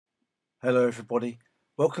Hello everybody,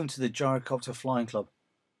 welcome to the Gyrocopter Flying Club.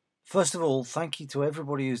 First of all, thank you to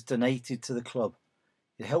everybody who's donated to the club.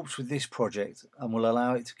 It helps with this project and will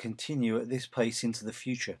allow it to continue at this pace into the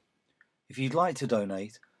future. If you'd like to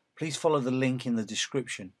donate, please follow the link in the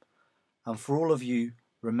description, and for all of you,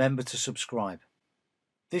 remember to subscribe.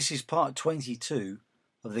 This is part 22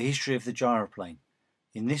 of the history of the gyroplane.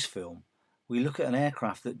 In this film, we look at an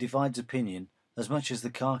aircraft that divides opinion as much as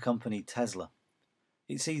the car company Tesla.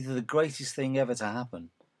 It's either the greatest thing ever to happen,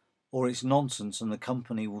 or it's nonsense and the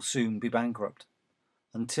company will soon be bankrupt.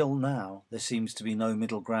 Until now, there seems to be no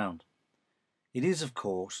middle ground. It is, of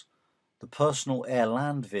course, the personal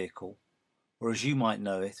air-land vehicle, or as you might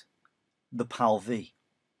know it, the PAL-V.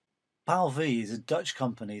 PAL-V is a Dutch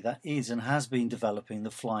company that is and has been developing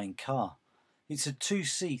the flying car. It's a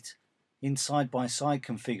two-seat, in side-by-side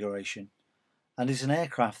configuration, and is an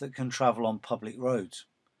aircraft that can travel on public roads.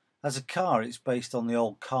 As a car, it's based on the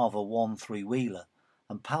old Carver 1 three-wheeler,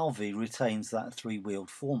 and PAL-V retains that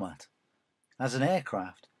three-wheeled format. As an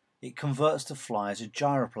aircraft, it converts to fly as a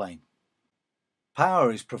gyroplane.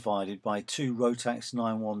 Power is provided by two Rotax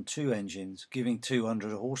 912 engines, giving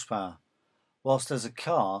 200 horsepower, whilst as a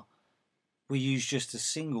car, we use just a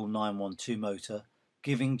single 912 motor,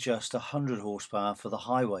 giving just 100 horsepower for the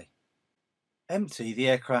highway. Empty, the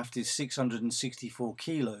aircraft is 664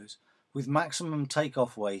 kilos, with maximum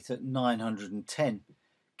takeoff weight at 910,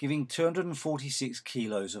 giving 246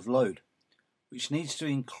 kilos of load, which needs to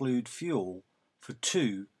include fuel for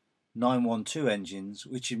two 912 engines,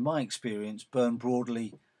 which in my experience burn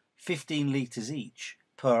broadly 15 litres each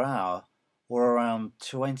per hour, or around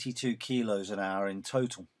 22 kilos an hour in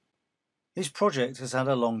total. This project has had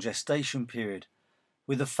a long gestation period,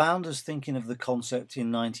 with the founders thinking of the concept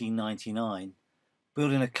in 1999,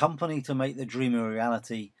 building a company to make the dream a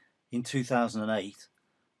reality in 2008,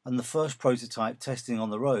 and the first prototype testing on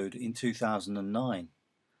the road in 2009.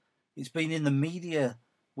 It's been in the media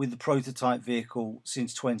with the prototype vehicle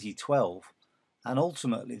since 2012, and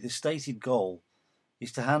ultimately the stated goal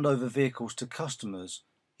is to hand over vehicles to customers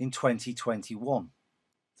in 2021.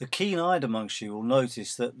 The keen-eyed amongst you will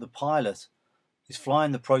notice that the pilot is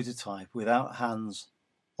flying the prototype without hands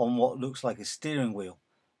on what looks like a steering wheel,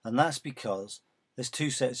 and that's because there's two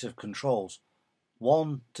sets of controls.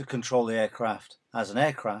 One to control the aircraft as an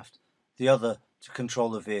aircraft, the other to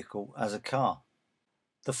control the vehicle as a car.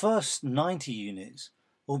 The first 90 units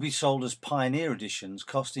will be sold as Pioneer editions,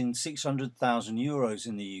 costing €600,000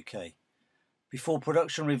 in the UK, before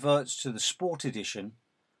production reverts to the Sport edition,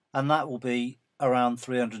 and that will be around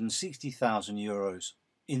 €360,000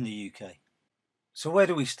 in the UK. So where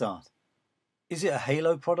do we start? Is it a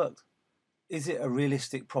halo product? Is it a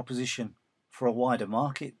realistic proposition for a wider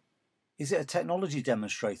market? Is it a technology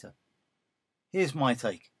demonstrator? Here's my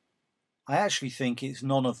take. I actually think it's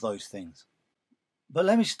none of those things. But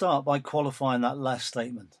let me start by qualifying that last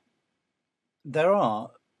statement. There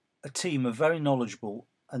are a team of very knowledgeable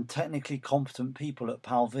and technically competent people at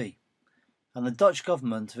PAL-V, and the Dutch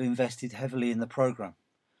government have invested heavily in the programme.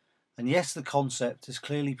 And yes, the concept has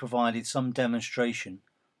clearly provided some demonstration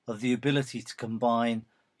of the ability to combine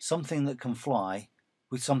something that can fly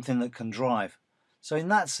with something that can drive. So in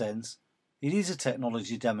that sense, it is a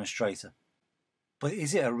technology demonstrator. But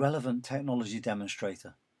is it a relevant technology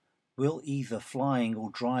demonstrator? Will either flying or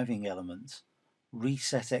driving elements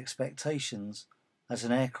reset expectations as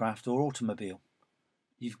an aircraft or automobile?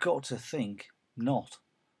 You've got to think not.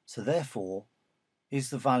 So therefore, is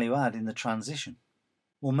the value add in the transition?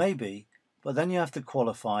 Well, maybe, but then you have to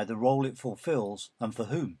qualify the role it fulfills and for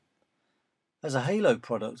whom. As a halo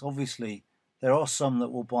product, obviously, there are some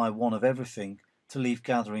that will buy one of everything to leave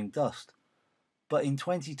gathering dust. But in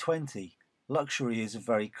 2020, luxury is a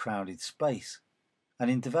very crowded space,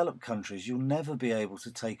 and in developed countries you'll never be able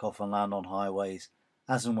to take off and land on highways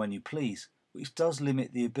as and when you please, which does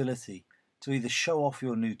limit the ability to either show off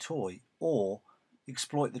your new toy or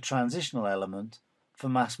exploit the transitional element for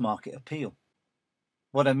mass market appeal.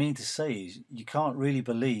 What I mean to say is you can't really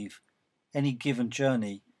believe any given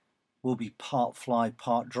journey will be part fly,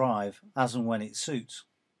 part drive as and when it suits.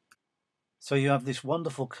 So you have this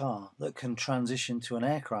wonderful car that can transition to an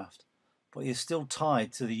aircraft, but you're still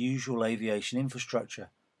tied to the usual aviation infrastructure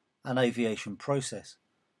and aviation process.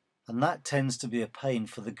 And that tends to be a pain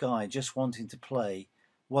for the guy just wanting to play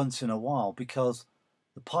once in a while, because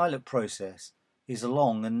the pilot process is a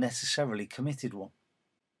long and necessarily committed one.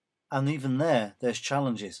 And even there's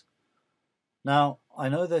challenges. Now, I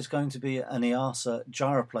know there's going to be an EASA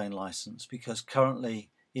gyroplane license because currently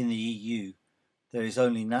in the EU there is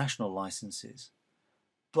only national licenses,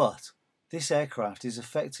 but this aircraft is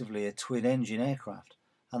effectively a twin-engine aircraft,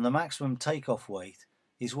 and the maximum takeoff weight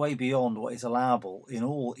is way beyond what is allowable in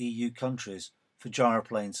all EU countries for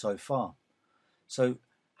gyroplanes so far. So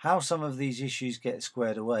how some of these issues get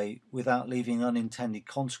squared away without leaving unintended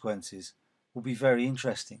consequences will be very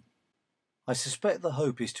interesting. I suspect the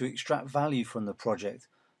hope is to extract value from the project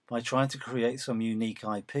by trying to create some unique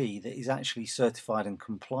IP that is actually certified and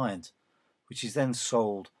compliant, which is then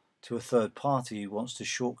sold to a third party who wants to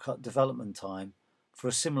shortcut development time for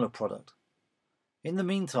a similar product. In the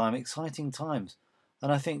meantime, exciting times,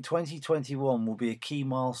 and I think 2021 will be a key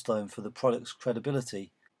milestone for the product's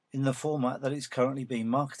credibility in the format that it's currently being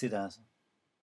marketed as.